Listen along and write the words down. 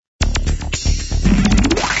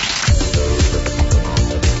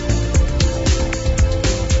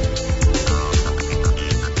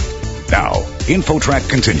InfoTrack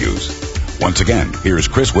continues. Once again, here's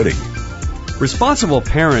Chris Whitting. Responsible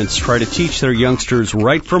parents try to teach their youngsters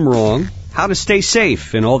right from wrong, how to stay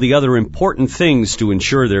safe, and all the other important things to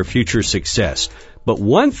ensure their future success. But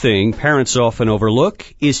one thing parents often overlook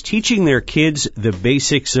is teaching their kids the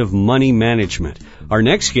basics of money management. Our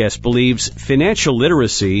next guest believes financial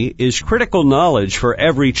literacy is critical knowledge for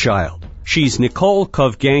every child. She's Nicole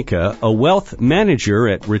Kovganka, a wealth manager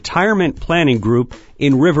at Retirement Planning Group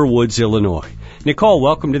in Riverwoods, Illinois. Nicole,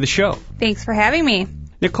 welcome to the show. Thanks for having me.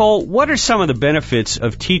 Nicole, what are some of the benefits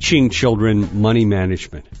of teaching children money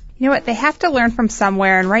management? You know what? They have to learn from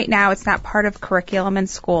somewhere, and right now it's not part of curriculum in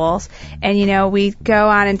schools. And, we go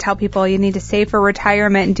on and tell people you need to save for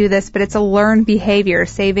retirement and do this, but it's a learned behavior.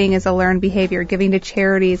 Saving is a learned behavior. Giving to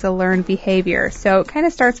charity is a learned behavior. So it kind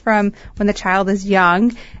of starts from when the child is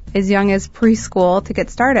young as preschool to get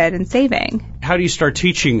started in saving. How do you start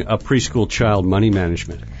teaching a preschool child money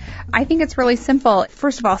management? I think it's really simple.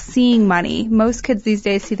 First of all, seeing money. Most kids these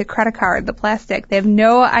days see the credit card, the plastic. They have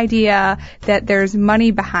no idea that there's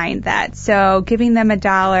money behind that. So giving them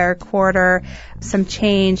 $1, quarter, some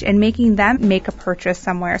change, and making them make a purchase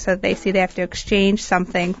somewhere so that they see they have to exchange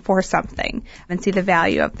something for something and see the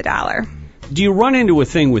value of the dollar. Do you run into a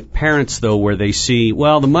thing with parents, though, where they see,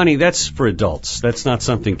 well, the money, that's for adults. That's not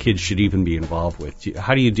something kids should even be involved with.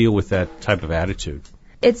 How do you deal with that type of attitude?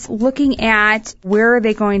 It's looking at where are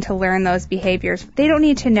they going to learn those behaviors. They don't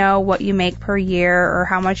need to know what you make per year or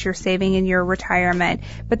how much you're saving in your retirement,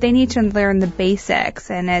 but they need to learn the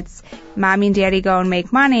basics. And it's mommy and daddy go and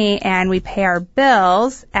make money and we pay our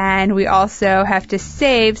bills, and we also have to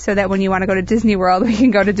save so that when you want to go to Disney World, we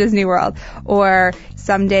can go to Disney World. Or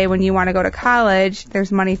someday when you want to go to college,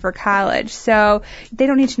 there's money for college. So they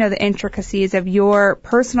don't need to know the intricacies of your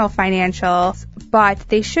personal financials, but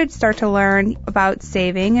they should start to learn about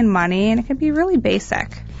saving and money, and it can be really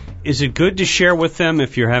basic. Is it good to share with them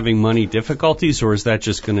if you're having money difficulties, or is that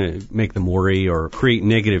just going to make them worry or create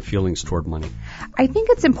negative feelings toward money? I think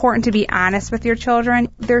it's important to be honest with your children.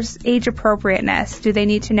 There's age appropriateness. Do they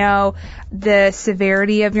need to know the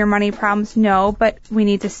severity of your money problems? No, but we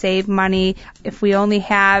need to save money. If we only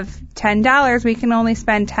have $10, we can only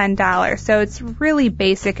spend $10. So it's really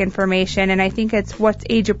basic information, and I think it's what's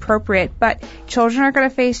age appropriate. But children are going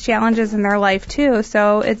to face challenges in their life too,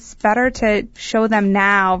 so it's better to show them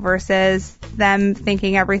now versus them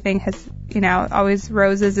thinking everything has, always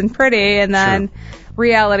roses and pretty, and then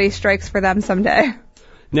reality strikes for them someday.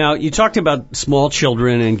 Now, you talked about small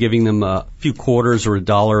children and giving them a few quarters or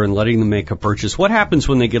 $1 and letting them make a purchase. What happens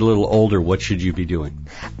when they get a little older? What should you be doing?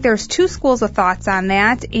 There's two schools of thoughts on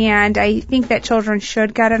that, and I think that children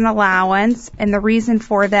should get an allowance, and the reason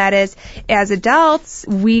for that is as adults,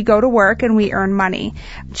 we go to work and we earn money.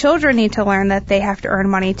 Children need to learn that they have to earn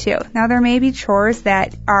money too. Now, there may be chores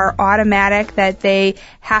that are automatic that they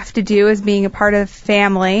have to do as being a part of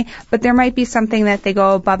family, but there might be something that they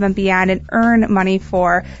go above and beyond and earn money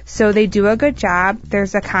for. So they do a good job.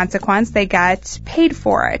 There's a consequence. They get paid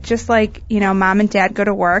for it. Just like, mom and dad go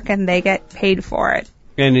to work and they get paid for it.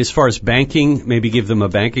 And as far as banking, maybe give them a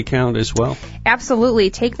bank account as well?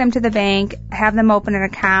 Absolutely. Take them to the bank, have them open an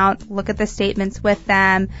account, look at the statements with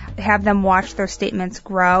them, have them watch their statements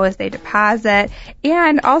grow as they deposit,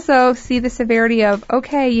 and also see the severity of,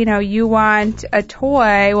 okay, you want a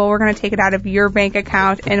toy, well, we're going to take it out of your bank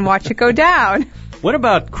account and watch it go down. What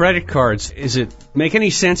about credit cards? Is it make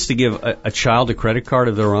any sense to give a child a credit card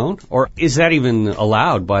of their own? Or is that even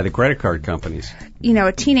allowed by the credit card companies?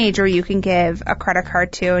 A teenager you can give a credit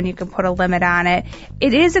card to, and you can put a limit on it.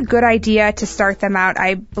 It is a good idea to start them out,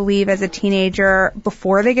 I believe, as a teenager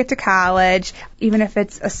before they get to college, even if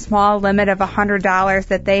it's a small limit of $100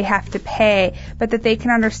 that they have to pay, but that they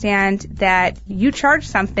can understand that you charge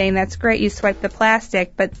something, that's great, you swipe the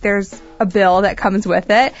plastic, but there's a bill that comes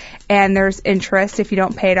with it, and there's interest if you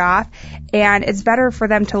don't pay it off. And it's better for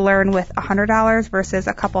them to learn with $100 versus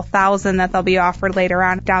a couple thousand that they'll be offered later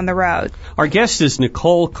on down the road. Our guest is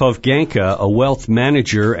Nicole Kovganka, a wealth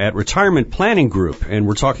manager at Retirement Planning Group, and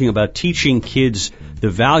we're talking about teaching kids the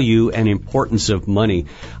value and importance of money.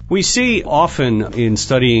 We see often in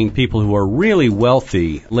studying people who are really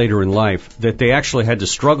wealthy later in life that they actually had to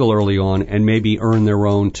struggle early on and maybe earn their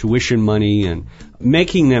own tuition money, and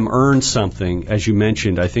making them earn something, as you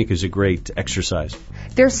mentioned, I think is a great exercise.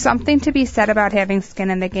 There's something to be said about having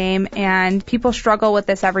skin in the game, and people struggle with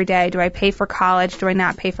this every day. Do I pay for college? Do I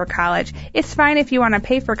not pay for college? It's fine if you want to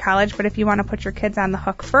pay for college, but if you want to put your kids on the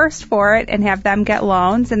hook first for it and have them get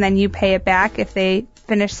loans and then you pay it back if they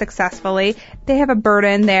finish successfully, they have a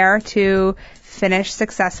burden there to finish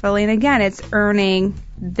successfully. And again, it's earning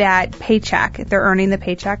that paycheck. They're earning the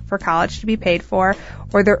paycheck for college to be paid for,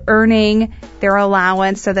 or they're earning their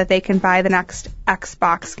allowance so that they can buy the next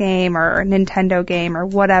Xbox game or Nintendo game or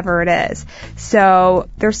whatever it is. So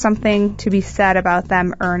there's something to be said about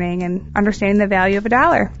them earning and understanding the value of a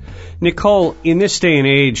dollar. Nicole, in this day and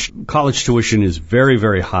age, college tuition is very,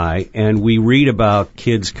 very high, and we read about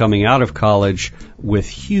kids coming out of college with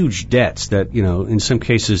huge debts that, in some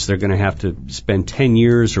cases they're going to have to spend 10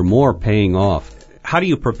 years or more paying off. How do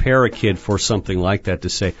you prepare a kid for something like that to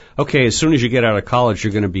say, okay, as soon as you get out of college,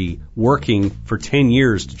 you're going to be working for 10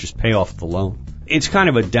 years to just pay off the loan? It's kind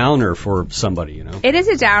of a downer for somebody, It is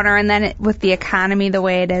a downer, and then with the economy the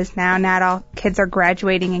way it is now, not all kids are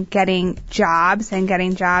graduating and getting jobs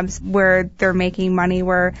where they're making money,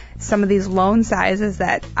 where some of these loan sizes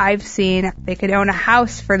that I've seen, they could own a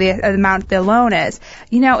house for the amount the loan is.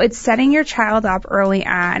 It's setting your child up early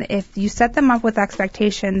on. If you set them up with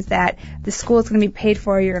expectations that the school is going to be paid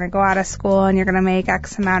for, you're going to go out of school and you're going to make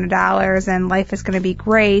X amount of dollars and life is going to be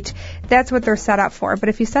great, that's what they're set up for. But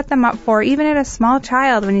if you set them up for, even at a small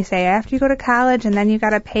child, when you say after you go to college and then you got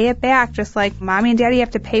to pay it back, just like mommy and daddy have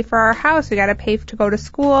to pay for our house, we got to pay to go to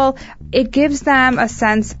school, it gives them a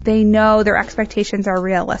sense they know their expectations are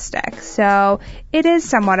realistic. So it is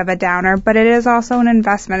somewhat of a downer, but it is also an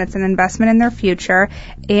investment. It's an investment in their future.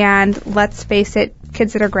 And let's face it,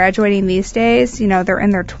 kids that are graduating these days, they're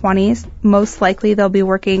in their 20s. Most likely they'll be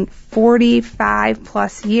working 45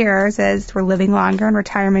 plus years as we're living longer and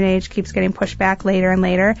retirement age keeps getting pushed back later and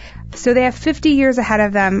later. So they have 50 years ahead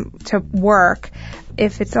of them to work.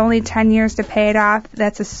 If it's only 10 years to pay it off,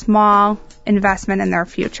 that's a small investment in their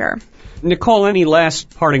future. Nicole, any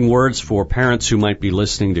last parting words for parents who might be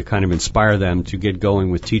listening to kind of inspire them to get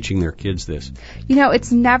going with teaching their kids this?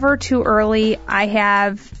 It's never too early. I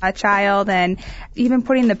have a child, and even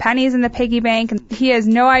putting the pennies in the piggy bank, and he has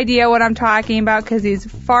no idea what I'm talking about because he's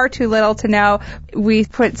far too little to know. We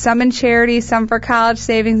put some in charity, some for college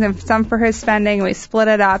savings, and some for his spending, and we split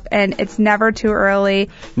it up, and it's never too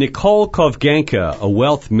early. Nicole Kovganka, a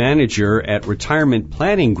wealth manager at Retirement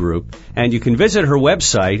Planning Group, and you can visit her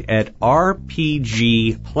website at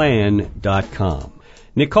rpgplan.com.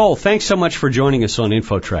 Nicole, thanks so much for joining us on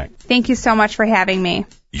InfoTrack. Thank you so much for having me.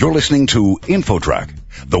 You're listening to InfoTrack,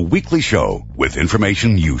 the weekly show with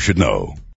information you should know.